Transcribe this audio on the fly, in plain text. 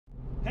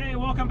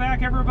welcome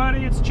back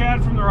everybody. It's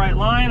Chad from The Right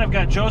Line. I've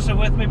got Joseph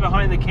with me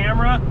behind the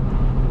camera.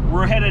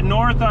 We're headed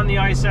north on the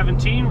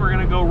I-17. We're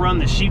gonna go run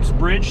the Sheep's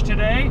Bridge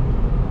today.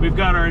 We've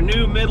got our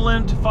new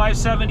Midland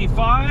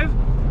 575.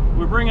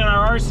 We're bringing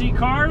our RC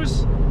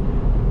cars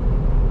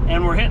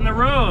and we're hitting the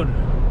road.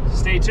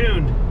 Stay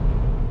tuned.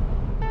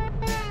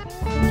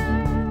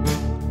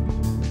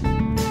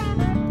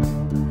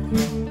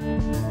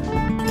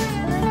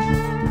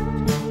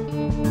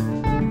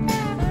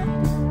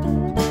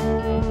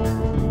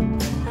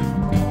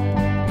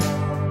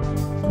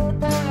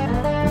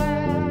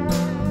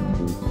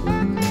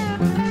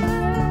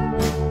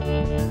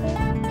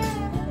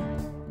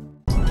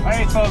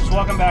 Hey folks,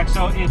 welcome back.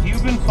 So if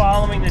you've been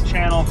following the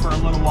channel for a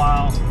little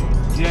while,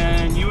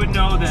 then you would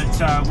know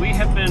that we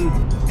have been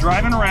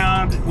driving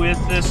around with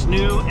this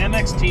new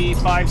MXT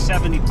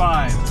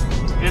 575.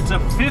 It's a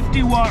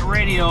 50-watt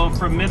radio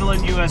from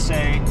Midland,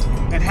 USA.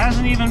 It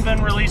hasn't even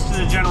been released to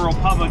the general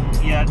public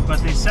yet,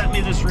 but they sent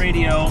me this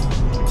radio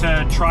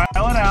to trial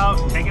it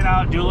out, take it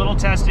out, do a little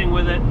testing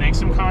with it, make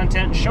some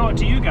content, and show it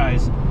to you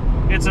guys.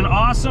 It's an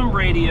awesome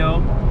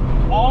radio.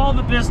 All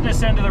the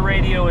business end of the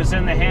radio is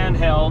in the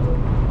handheld.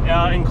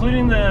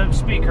 Including the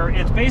speaker.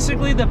 It's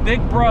basically the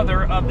big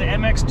brother of the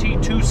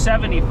MXT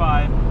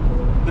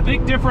 275. The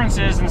big difference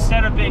is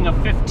instead of being a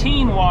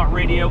 15-watt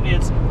radio,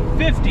 it's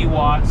 50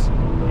 watts,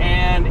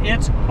 and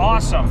it's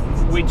awesome.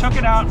 We took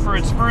it out for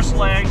its first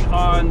leg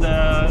on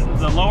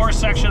the lower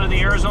section of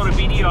the Arizona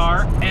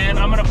BDR, and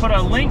I'm going to put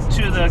a link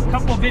to the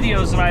couple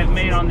videos that I've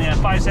made on the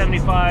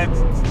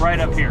 575 right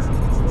up here.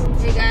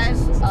 Hey guys,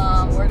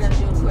 we're going to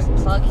do a quick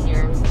plug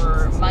here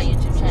for my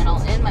YouTube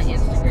channel and my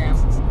Instagram.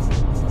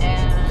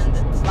 And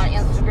my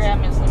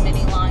Instagram is the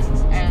Mini Line,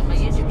 and my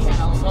YouTube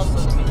channel is also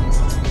the Mini Line.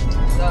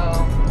 So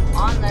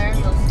on there,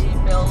 you'll see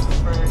builds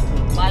for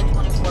my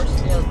 24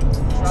 scale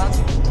truck.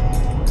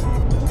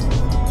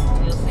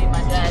 You'll see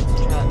my dad's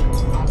truck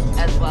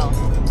as well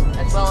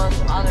as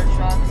some other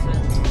trucks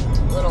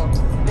and little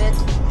bits,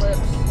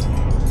 clips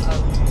of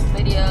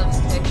videos,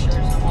 pictures,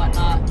 and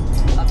whatnot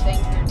of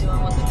things they're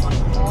doing with the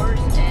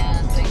 24s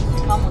and things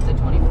that come with the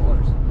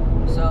 24s.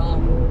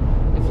 So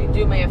if you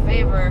do me a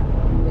favor,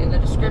 in the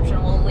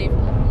description we'll leave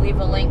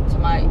a link to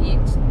my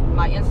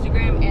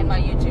Instagram and my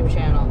YouTube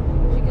channel.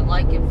 If you could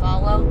like and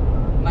follow,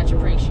 much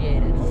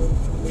appreciated.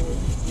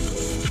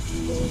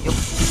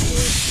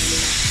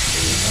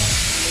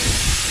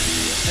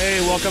 Hey,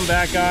 welcome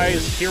back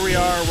guys. Here we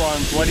are, we're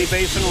on Bloody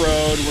Basin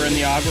Road. We're in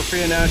the Agua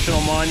Fria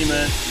National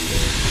Monument.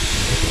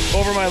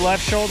 Over my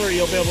left shoulder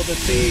you'll be able to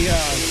see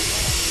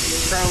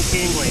Crown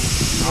Kingly.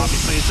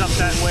 Obviously it's up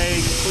that way,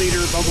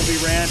 Cleater,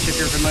 Bumblebee Ranch, if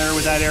you're familiar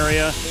with that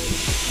area.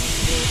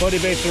 Bloody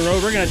Basin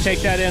Road, we're going to take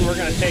that in, we're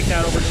going to take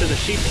that over to the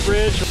Sheep's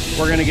Bridge.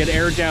 We're going to get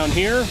air down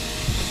here.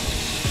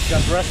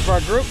 Got the rest of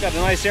our group, got a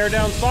nice air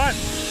down spot.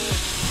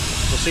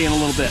 We'll see you in a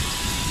little bit.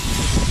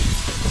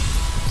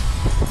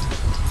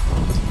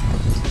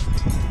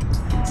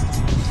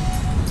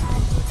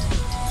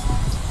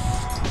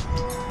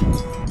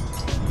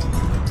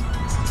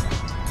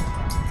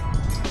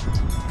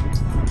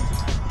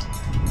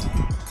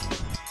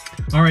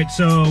 All right,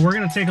 so we're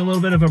going to take a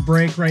little bit of a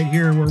break right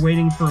here. We're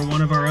waiting for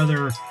one of our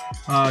other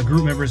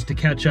group members to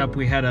catch up.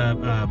 We had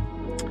a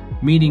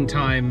meeting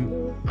time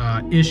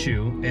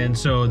issue, and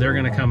so they're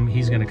going to come.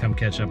 He's going to come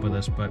catch up with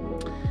us. But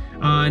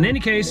in any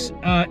case,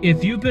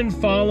 if you've been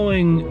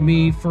following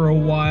me for a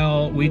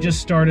while, we just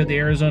started the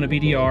Arizona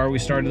BDR. We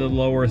started the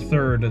lower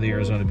third of the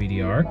Arizona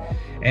BDR,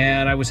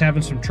 and I was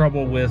having some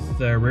trouble with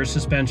the rear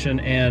suspension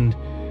and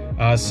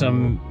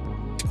some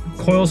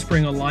coil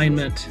spring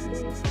alignment.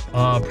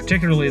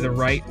 Particularly the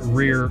right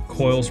rear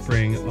coil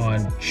spring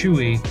on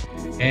Chewy,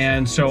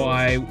 and so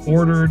I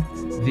ordered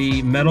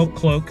the Metal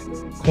Cloak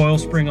coil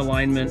spring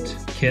alignment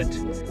kit,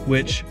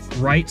 which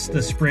rights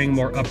the spring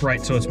more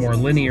upright so it's more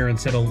linear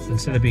instead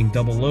of being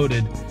double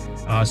loaded.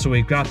 So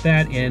we've got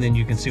that in, and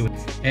you can see what.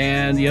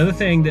 And the other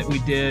thing that we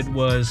did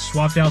was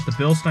swapped out the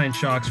Bilstein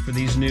shocks for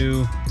these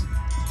new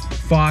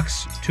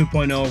Fox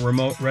 2.0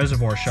 remote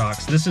reservoir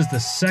shocks. This is the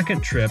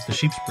second trip, the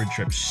Sheep's Bridge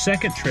trip,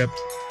 second trip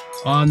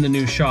on the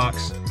new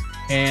shocks,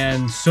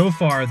 and so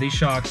far these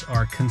shocks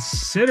are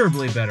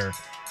considerably better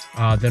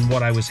than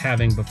what I was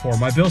having before.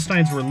 My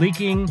Bilsteins were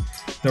leaking,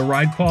 the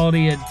ride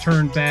quality had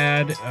turned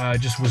bad,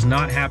 just was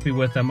not happy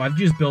with them. I've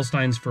used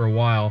Bilsteins for a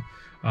while,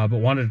 but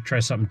wanted to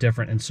try something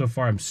different, and so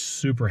far I'm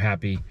super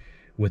happy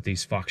with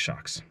these Fox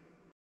shocks.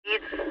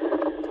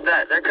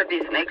 That there could be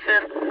snakes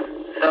in,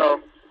 so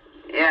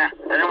yeah,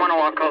 I didn't want to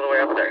walk all the way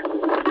up there.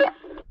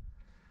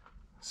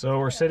 So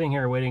we're sitting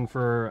here waiting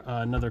for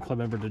another club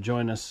member to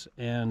join us,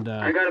 and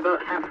I got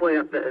about halfway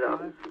up there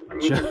though.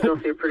 You can still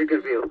see a pretty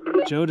good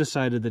view. Joe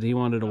decided that he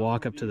wanted to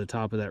walk up to the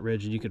top of that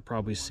ridge, and you could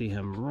probably see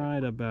him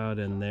right about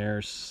in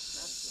there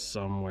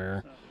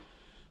somewhere.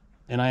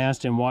 And I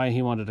asked him why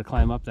he wanted to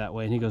climb up that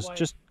way, and he goes,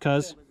 just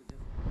 'cause.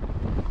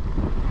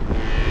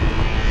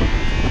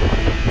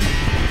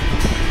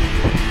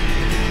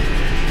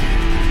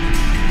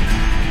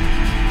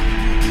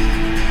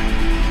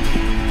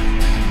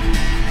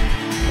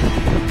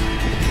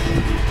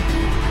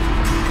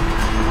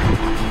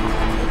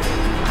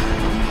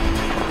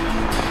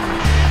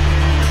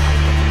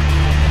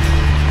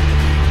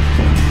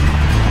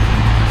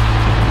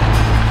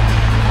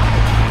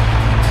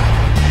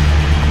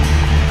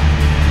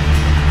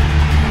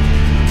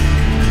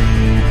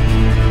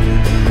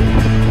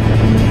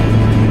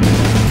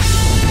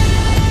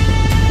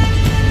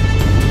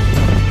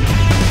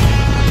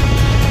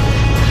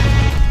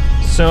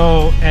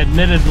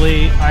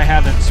 admittedly, I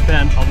haven't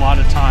spent a lot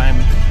of time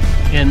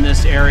in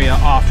this area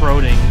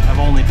off-roading. I've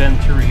only been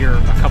through here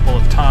a couple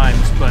of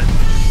times, but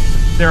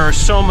there are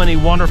so many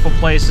wonderful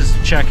places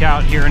to check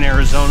out here in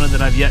Arizona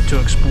that I've yet to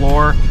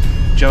explore.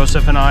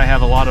 Joseph and I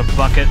have a lot of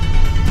bucket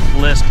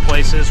list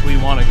places we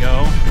want to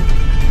go,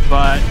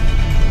 but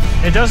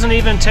it doesn't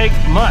even take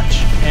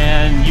much,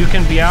 and you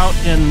can be out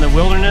in the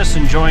wilderness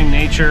enjoying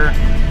nature,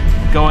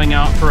 going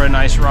out for a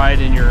nice ride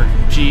in your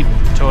Jeep,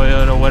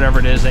 Toyota, whatever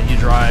it is that you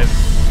drive.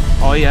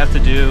 All you have to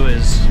do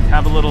is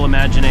have a little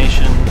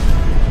imagination,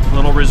 a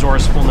little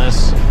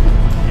resourcefulness,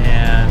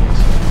 and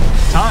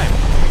time.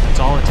 That's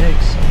all it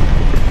takes.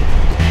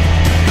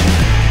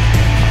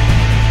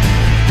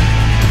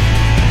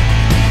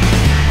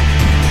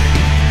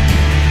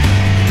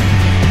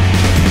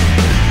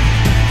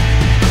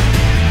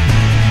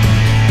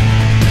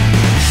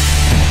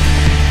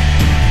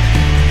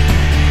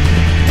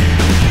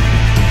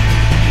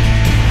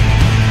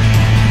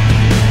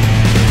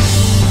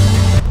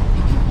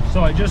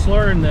 So I just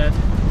learned that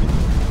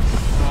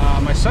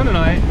my son and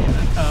I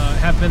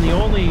have been the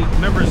only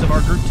members of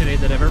our group today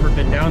that have ever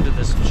been down to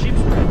this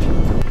Sheep's Bridge.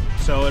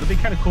 So it'll be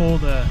kind of cool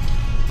to,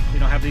 you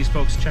know, have these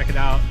folks check it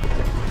out.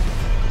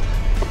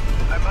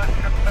 I must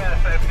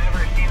confess, I've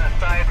never seen a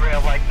side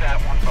rail like that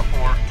one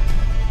before.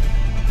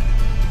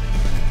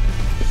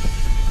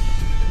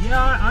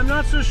 Yeah, I'm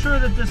not so sure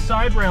that this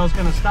side rail is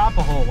going to stop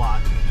a whole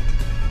lot.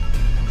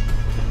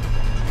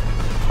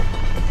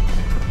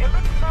 It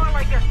looks more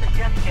like a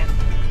suggestion.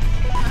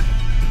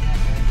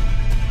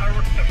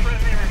 A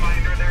friendly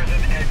reminder, there's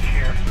an edge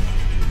here.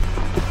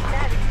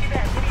 Dad, did you see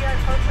that video I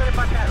posted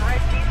about that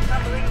red Jeep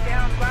tumbling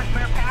down Black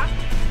Bear Path?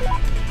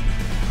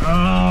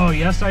 Oh,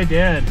 yes I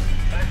did.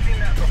 I've seen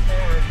that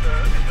before. It's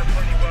a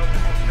pretty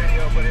well-removed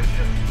video, but it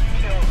just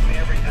kills me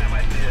every time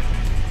I see it.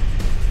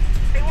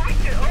 They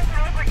watch it over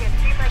and over again,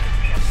 see if I can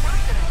see a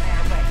person in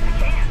there, but I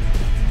can't.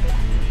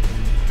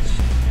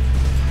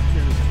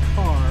 There's a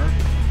car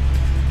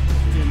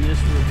in this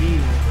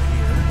ravine over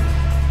here.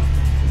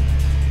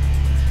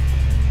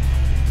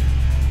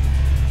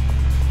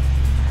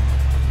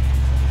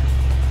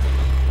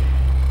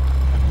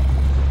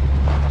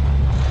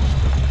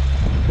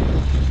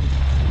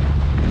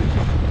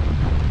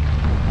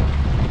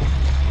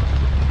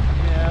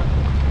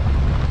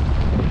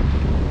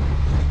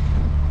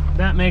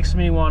 That makes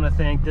me want to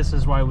think this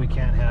is why we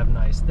can't have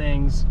nice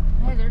things.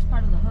 Hey, there's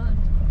part of the hood.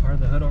 Part of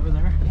the hood over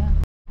there? Yeah.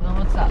 Well,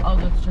 what's that? Oh,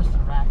 that's just a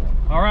rack.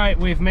 All right,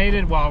 we've made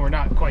it. Well, we're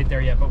not quite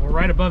there yet, but we're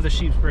right above the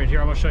Sheep's Bridge here.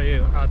 I'm going to show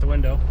you out the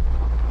window.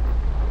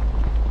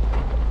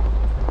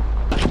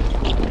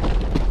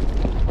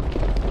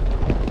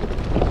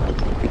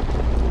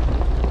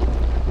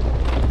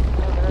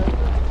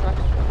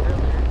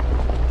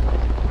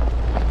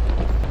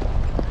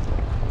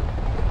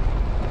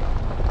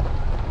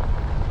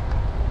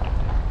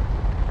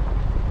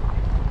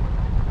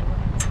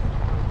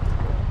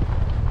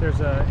 There's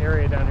an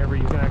area down here where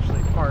you can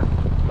actually park.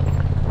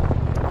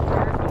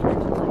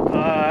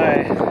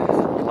 I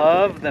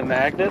love the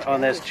magnet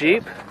on this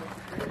Jeep,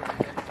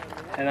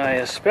 and I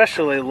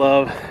especially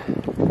love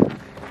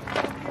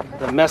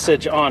the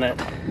message on it.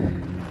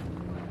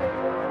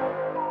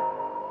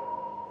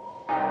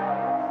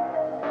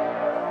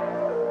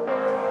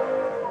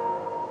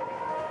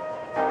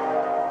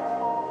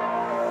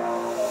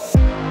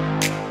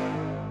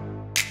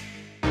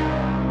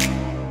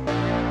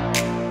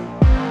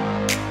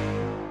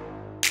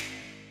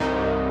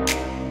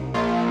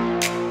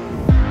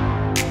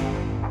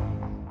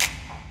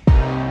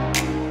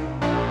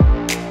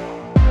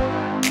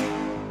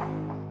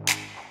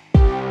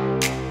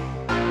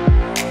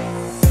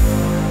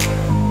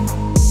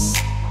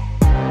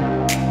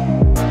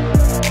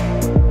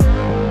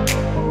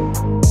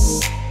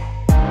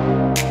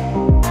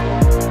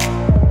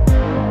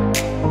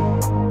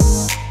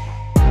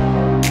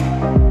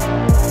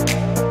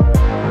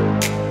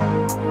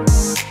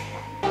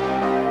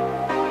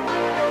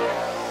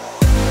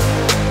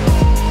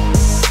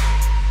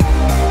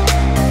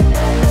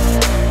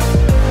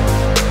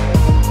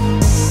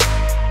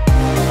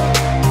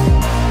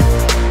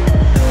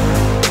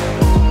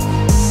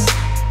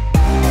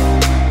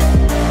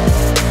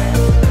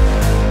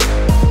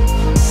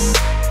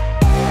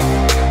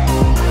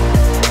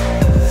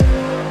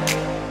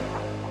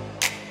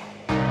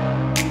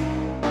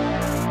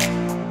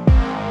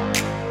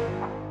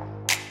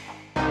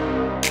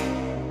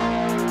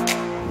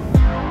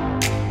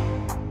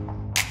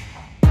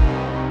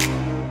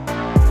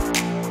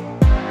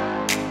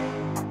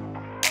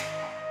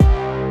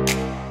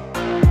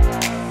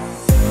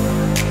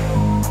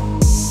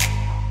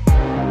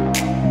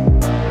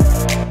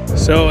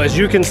 So as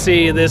you can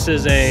see, this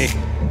is a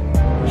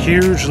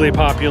hugely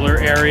popular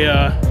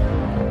area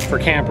for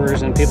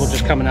campers and people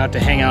just coming out to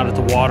hang out at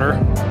the water.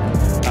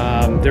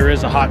 There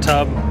is a hot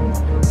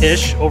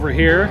tub-ish over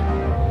here.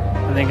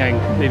 I think I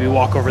can maybe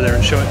walk over there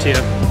and show it to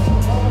you.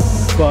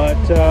 But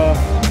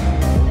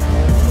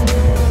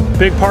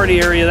big party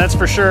area, that's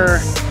for sure.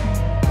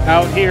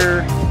 Out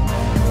here,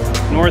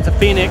 north of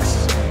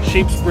Phoenix,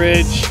 Sheep's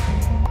Bridge.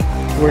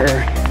 We're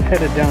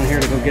headed down here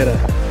to go get a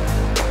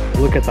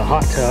look at the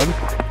hot tub.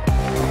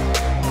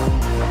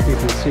 You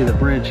can see the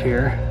bridge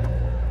here.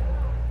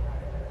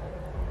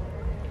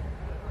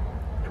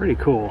 Pretty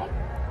cool.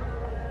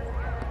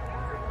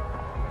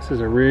 This is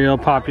a real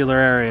popular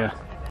area.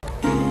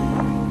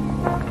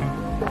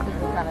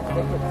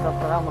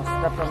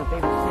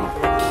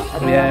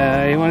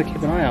 Yeah, you want to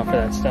keep an eye out for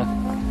that stuff.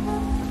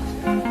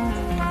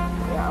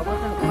 Yeah, I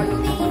wasn't quite.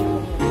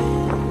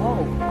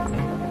 Whoa, look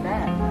at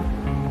that.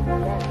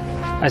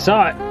 I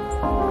saw it. I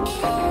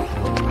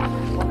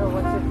wonder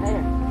what's in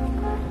there.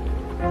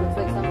 Looks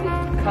like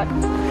something cut.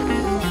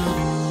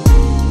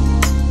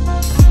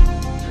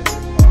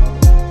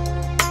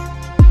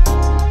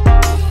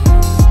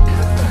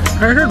 I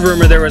heard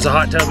rumor there was a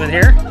hot tub in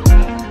here.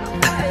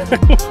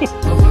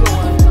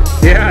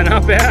 Yeah,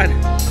 not bad.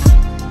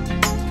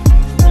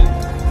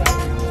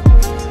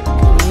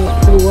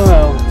 Pretty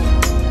well.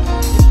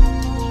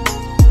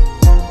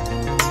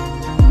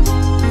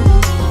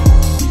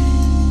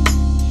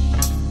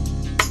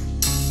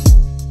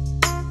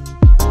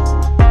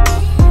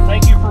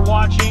 Thank you for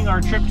watching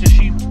our trip to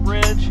Sheep's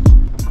Bridge.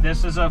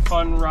 This is a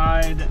fun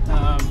ride.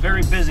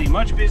 Very busy,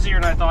 much busier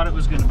than I thought it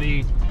was going to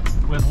be,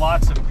 with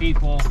lots of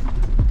people.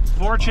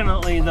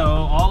 Fortunately,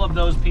 though, all of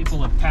those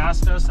people have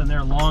passed us and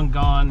they're long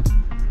gone.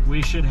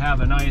 We should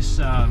have a nice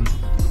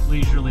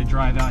leisurely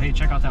drive out. Hey,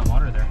 check out that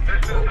water there.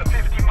 This is the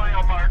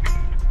 50-mile mark.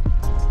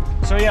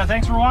 So yeah,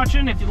 thanks for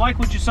watching. If you like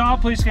what you saw,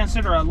 please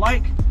consider a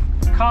like,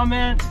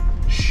 comment,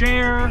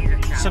 share,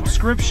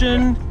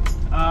 subscription,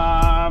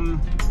 and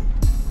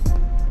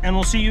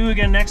we'll see you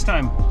again next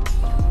time.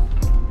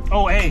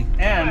 Oh, hey,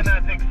 and I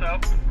think so.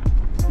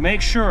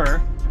 make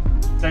sure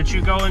that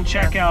you go and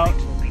check out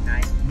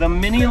the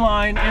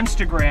Miniline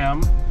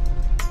Instagram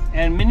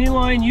and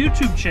Miniline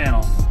YouTube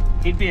channel.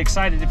 He'd be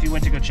excited if you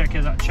went to go check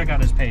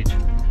out his page.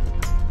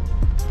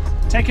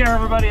 Take care,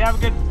 everybody.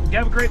 Have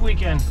a great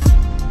weekend.